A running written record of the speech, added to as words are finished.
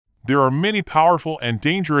There are many powerful and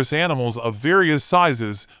dangerous animals of various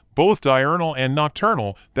sizes, both diurnal and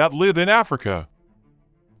nocturnal, that live in Africa.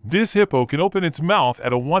 This hippo can open its mouth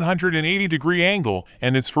at a 180-degree angle,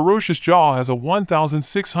 and its ferocious jaw has a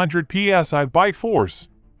 1,600 psi bite force.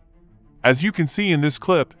 As you can see in this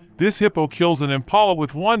clip, this hippo kills an impala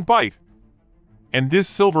with one bite. And this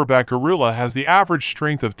silverback gorilla has the average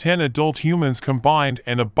strength of 10 adult humans combined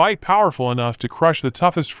and a bite powerful enough to crush the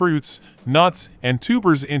toughest fruits, nuts, and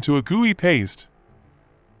tubers into a gooey paste.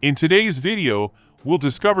 In today's video, we'll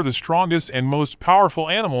discover the strongest and most powerful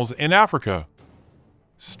animals in Africa.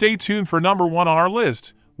 Stay tuned for number 1 on our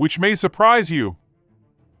list, which may surprise you.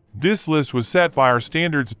 This list was set by our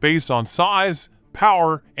standards based on size,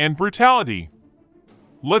 power, and brutality.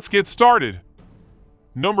 Let's get started.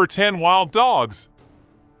 Number 10. Wild dogs.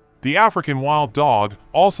 The African wild dog,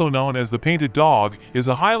 also known as the painted dog, is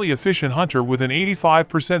a highly efficient hunter with an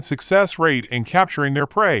 85% success rate in capturing their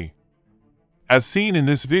prey. As seen in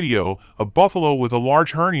this video, a buffalo with a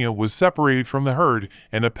large hernia was separated from the herd,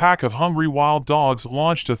 and a pack of hungry wild dogs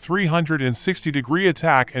launched a 360-degree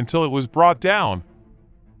attack until it was brought down.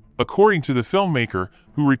 According to the filmmaker,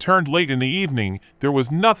 who returned late in the evening, there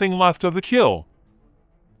was nothing left of the kill.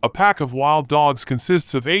 A pack of wild dogs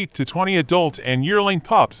consists of 8 to 20 adult and yearling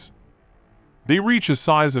pups. They reach a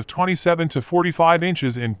size of 27 to 45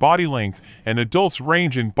 inches in body length, and adults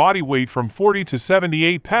range in body weight from 40 to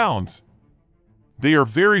 78 pounds. They are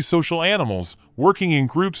very social animals, working in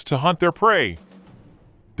groups to hunt their prey.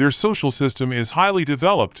 Their social system is highly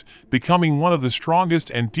developed, becoming one of the strongest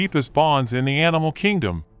and deepest bonds in the animal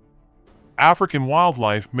kingdom. African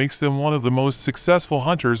wildlife makes them one of the most successful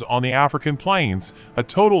hunters on the African plains. A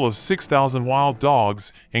total of 6,000 wild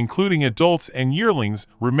dogs, including adults and yearlings,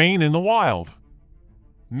 remain in the wild.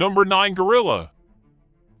 Number 9. Gorilla.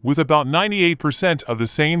 With about 98% of the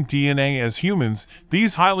same DNA as humans,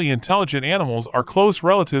 these highly intelligent animals are close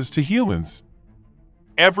relatives to humans.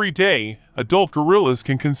 Every day, adult gorillas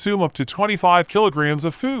can consume up to 25 kilograms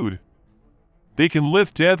of food. They can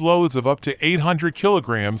lift dead loads of up to 800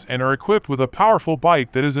 kilograms and are equipped with a powerful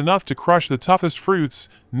bite that is enough to crush the toughest fruits,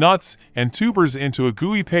 nuts, and tubers into a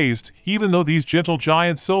gooey paste. Even though these gentle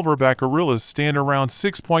giant silverback gorillas stand around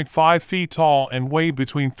 6.5 feet tall and weigh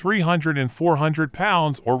between 300 and 400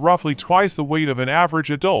 pounds, or roughly twice the weight of an average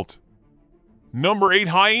adult. Number 8.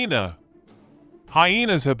 Hyena.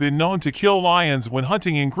 Hyenas have been known to kill lions when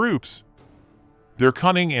hunting in groups. Their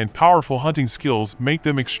cunning and powerful hunting skills make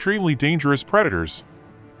them extremely dangerous predators.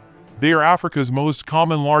 They are Africa's most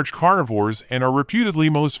common large carnivores and are reputedly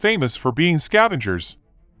most famous for being scavengers.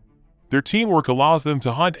 Their teamwork allows them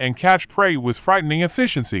to hunt and catch prey with frightening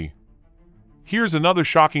efficiency. Here's another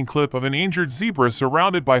shocking clip of an injured zebra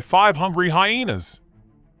surrounded by 5 hungry hyenas.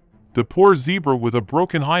 The poor zebra with a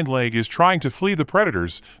broken hind leg is trying to flee the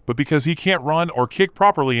predators, but because he can't run or kick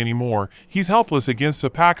properly anymore, he's helpless against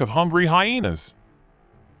a pack of hungry hyenas.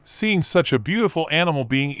 Seeing such a beautiful animal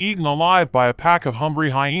being eaten alive by a pack of hungry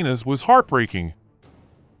hyenas was heartbreaking.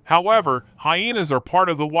 However, hyenas are part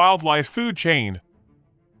of the wildlife food chain.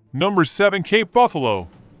 Number 7. Cape buffalo.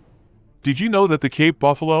 Did you know that the Cape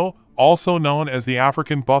buffalo, also known as the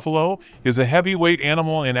African buffalo, is a heavyweight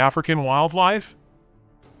animal in African wildlife?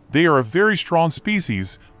 They are a very strong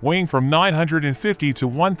species, weighing from 950 to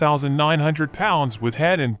 1,900 pounds with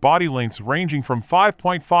head and body lengths ranging from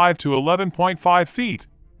 5.5 to 11.5 feet.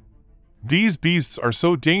 These beasts are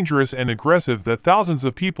so dangerous and aggressive that thousands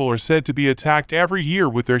of people are said to be attacked every year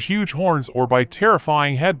with their huge horns or by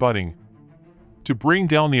terrifying headbutting. To bring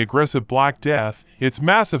down the aggressive Black Death, its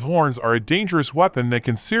massive horns are a dangerous weapon that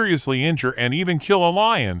can seriously injure and even kill a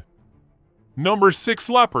lion. Number 6.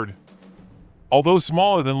 Leopard. Although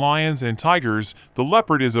smaller than lions and tigers, the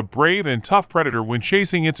leopard is a brave and tough predator when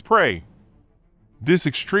chasing its prey. This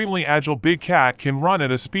extremely agile big cat can run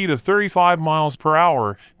at a speed of 35 miles per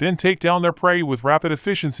hour, then take down their prey with rapid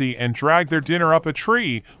efficiency and drag their dinner up a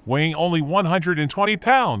tree, weighing only 120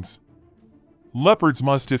 pounds. Leopards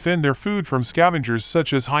must defend their food from scavengers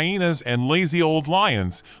such as hyenas and lazy old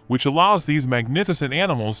lions, which allows these magnificent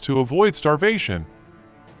animals to avoid starvation.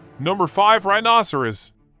 Number 5.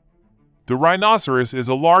 Rhinoceros. The rhinoceros is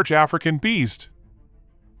a large African beast.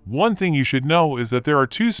 One thing you should know is that there are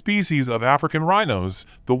 2 species of African rhinos,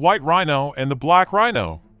 the white rhino and the black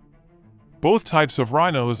rhino. Both types of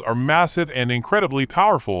rhinos are massive and incredibly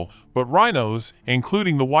powerful, but rhinos,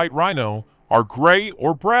 including the white rhino, are gray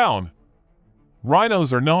or brown.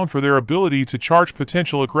 Rhinos are known for their ability to charge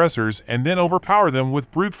potential aggressors and then overpower them with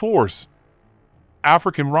brute force.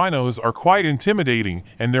 African rhinos are quite intimidating,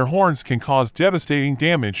 and their horns can cause devastating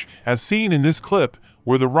damage, as seen in this clip,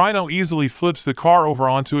 where the rhino easily flips the car over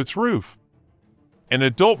onto its roof. An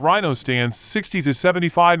adult rhino stands 60 to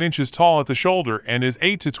 75 inches tall at the shoulder and is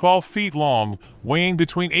 8 to 12 feet long, weighing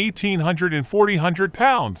between 1,800 and 4,000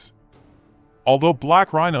 pounds. Although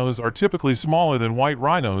black rhinos are typically smaller than white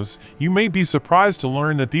rhinos, you may be surprised to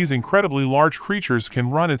learn that these incredibly large creatures can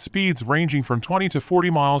run at speeds ranging from 20 to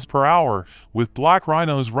 40 miles per hour, with black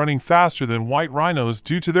rhinos running faster than white rhinos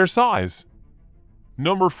due to their size.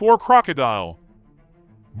 Number 4. Crocodile.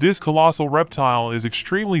 This colossal reptile is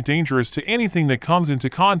extremely dangerous to anything that comes into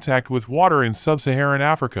contact with water in sub-Saharan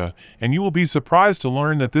Africa, and you will be surprised to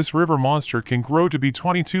learn that this river monster can grow to be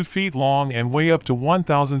 22 feet long and weigh up to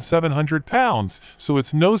 1,700 pounds, so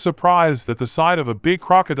it's no surprise that the sight of a big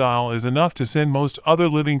crocodile is enough to send most other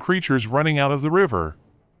living creatures running out of the river.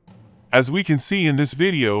 As we can see in this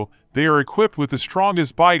video, they are equipped with the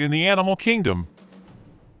strongest bite in the animal kingdom.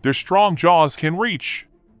 Their strong jaws can reach.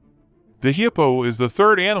 The hippo is the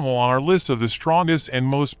third animal on our list of the strongest and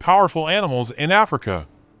most powerful animals in Africa.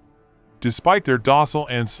 Despite their docile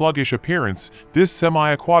and sluggish appearance, this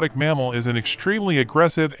semi-aquatic mammal is an extremely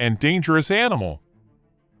aggressive and dangerous animal.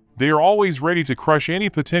 They are always ready to crush any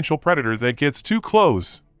potential predator that gets too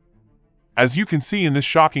close. As you can see in this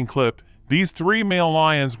shocking clip, these 3 male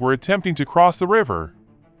lions were attempting to cross the river.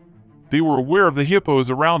 They were aware of the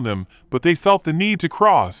hippos around them, but they felt the need to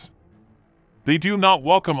cross. They do not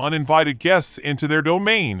welcome uninvited guests into their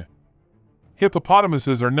domain.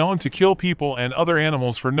 Hippopotamuses are known to kill people and other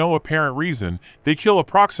animals for no apparent reason. They kill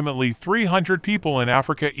approximately 300 people in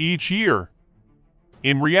Africa each year.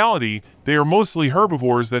 In reality, they are mostly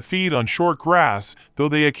herbivores that feed on short grass, though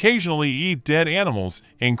they occasionally eat dead animals,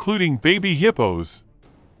 including baby hippos.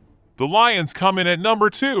 The lions come in at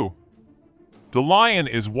number 2. The lion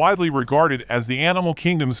is widely regarded as the animal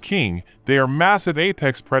kingdom's king. They are massive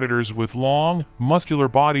apex predators with long, muscular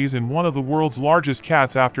bodies and one of the world's largest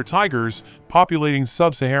cats after tigers, populating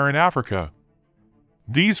sub-Saharan Africa.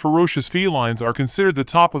 These ferocious felines are considered the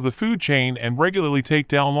top of the food chain and regularly take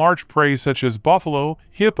down large prey such as buffalo,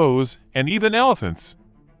 hippos, and even elephants.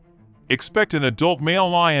 Expect an adult male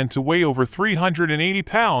lion to weigh over 380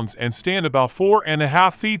 pounds and stand about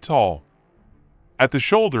 4.5 feet tall. At the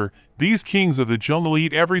shoulder, these kings of the jungle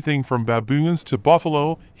eat everything from baboons to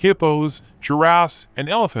buffalo, hippos, giraffes, and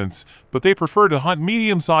elephants, but they prefer to hunt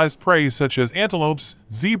medium-sized prey such as antelopes,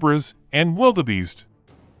 zebras, and wildebeest.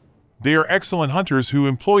 They are excellent hunters who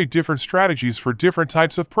employ different strategies for different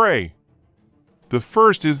types of prey. The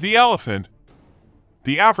first is the elephant.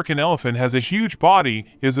 The African elephant has a huge body,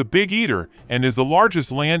 is a big eater, and is the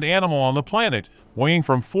largest land animal on the planet, weighing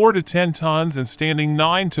from 4 to 10 tons and standing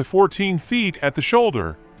 9 to 14 feet at the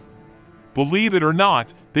shoulder. Believe it or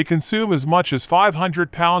not, they consume as much as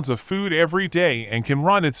 500 pounds of food every day and can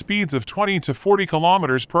run at speeds of 20 to 40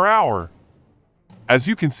 kilometers per hour. As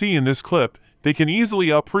you can see in this clip, they can easily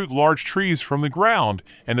uproot large trees from the ground,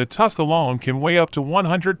 and a tusk alone can weigh up to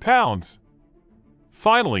 100 pounds.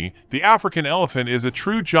 Finally, the African elephant is a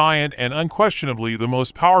true giant and unquestionably the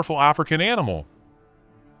most powerful African animal.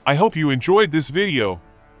 I hope you enjoyed this video.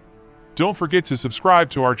 Don't forget to subscribe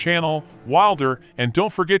to our channel, Wilder, and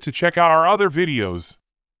don't forget to check out our other videos.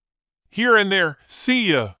 Here and there,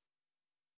 see ya!